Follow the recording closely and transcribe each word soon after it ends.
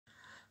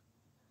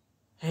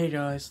Hey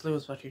guys,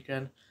 Lewis back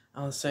again.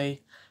 I'll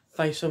say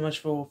thanks so much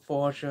for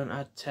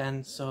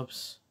 410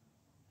 subs.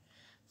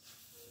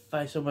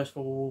 Thanks so much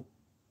for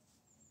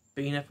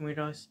being there for me,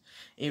 guys.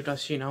 If you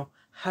guys,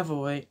 have a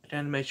way,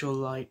 then make sure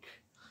like,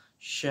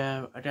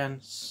 share, and then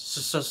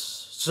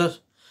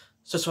subscribe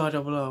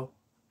down below.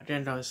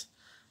 Again, guys,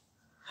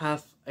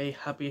 have a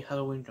happy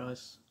Halloween,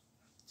 guys.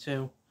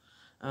 Too.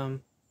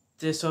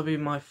 This will be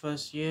my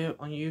first year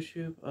on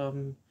YouTube.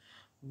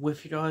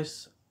 With you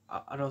guys.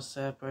 I'll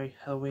celebrate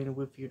Halloween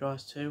with you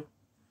guys too.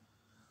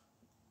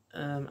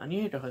 And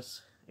yeah,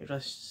 guys, you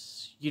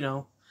guys,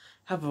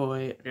 have a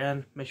way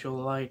again. Make sure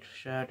to like,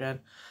 share again,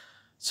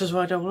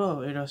 subscribe down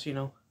below. You guys,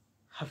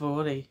 have a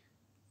really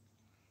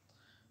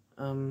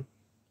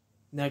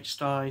next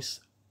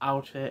guys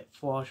outfit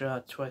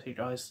Forza 20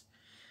 guys.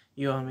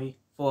 You and me,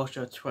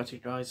 Forza 20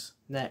 guys.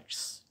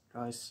 Next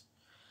guys,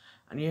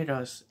 and yeah,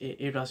 guys,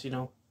 you guys,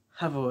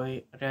 have a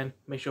way again.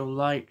 Make sure to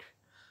like,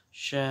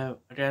 share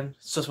again,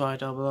 subscribe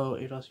down below.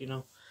 You guys,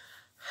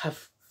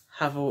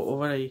 have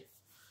already.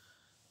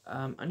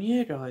 And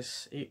yeah,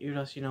 guys, you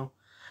guys,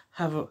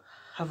 have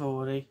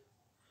already.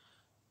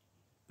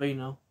 But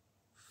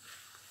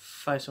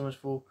thanks so much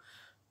for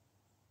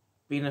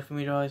being there for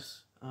me,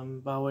 guys.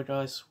 By the way,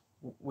 guys,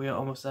 we are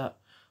almost at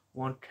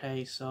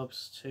 1K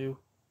subs too.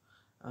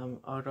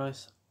 Alright,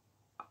 guys,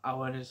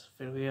 I'll end this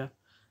video here.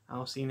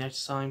 I'll see you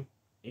next time.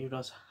 You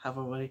guys have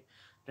already.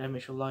 Then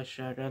make sure to like,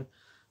 share, then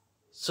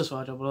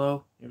subscribe down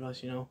below. You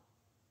guys, and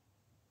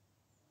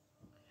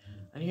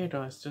yeah,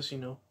 guys, just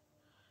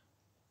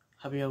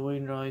happy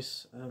Halloween,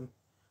 guys.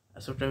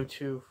 As we're going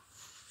to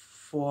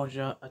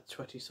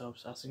 420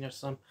 subs. I'll see you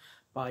next time.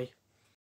 Bye.